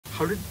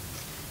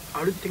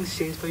how did things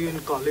change for you in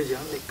college? Yeah,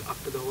 like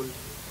after the whole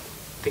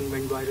thing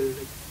went viral,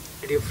 like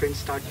did your friends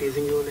start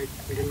teasing you? Like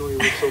we didn't know you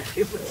were so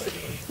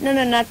famous.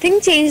 No,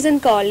 nothing changed in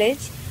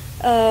college.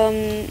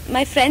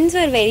 My friends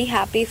were very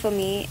happy for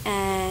me,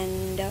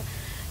 and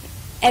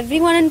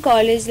everyone in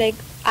college, like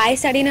I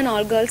studied in an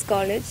all-girls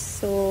college,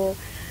 so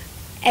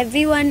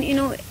everyone,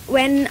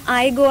 when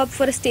I go up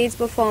for a stage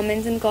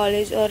performance in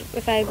college, or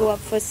if I go up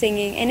for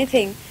singing,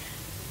 anything,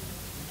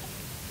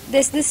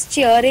 there's this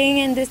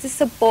cheering and there's this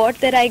support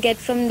that I get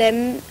from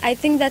them. I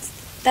think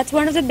that's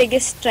one of the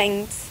biggest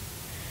strengths,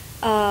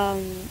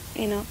 so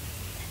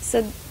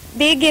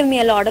they give me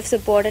a lot of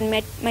support, and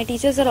my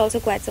teachers are also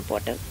quite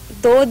supportive,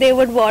 though they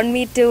would want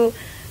me to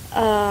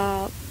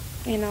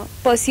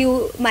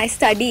pursue my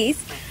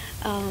studies,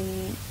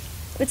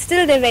 but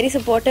still they're very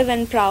supportive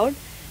and proud.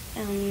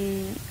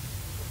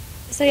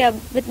 So yeah,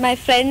 with my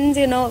friends,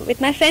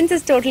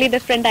 it's totally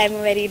different. I'm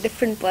a very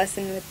different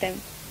person with them.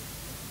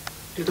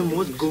 You're the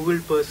most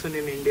Googled person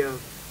in India.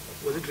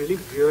 Was it really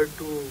weird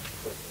to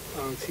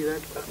see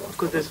that? Of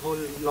course, there's whole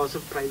loss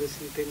of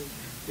privacy thing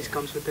which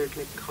comes with it.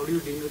 Like, how do you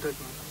deal with that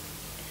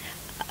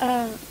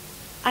now?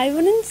 I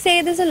wouldn't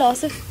say there's a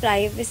loss of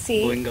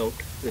privacy. Going out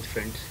with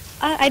friends?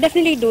 I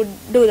definitely do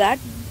that,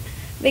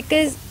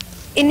 because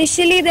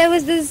initially there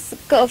was this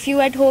curfew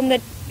at home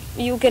that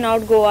you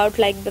cannot go out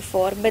like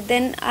before, but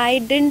then I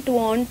didn't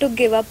want to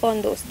give up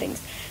on those things,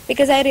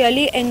 because I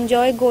really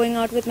enjoy going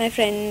out with my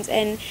friends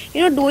and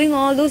doing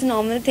all those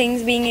normal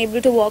things, being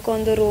able to walk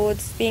on the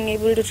roads, being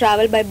able to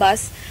travel by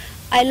bus.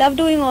 I love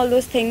doing all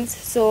those things,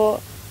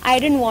 so I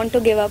didn't want to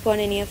give up on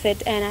any of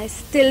it, and I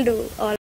still do all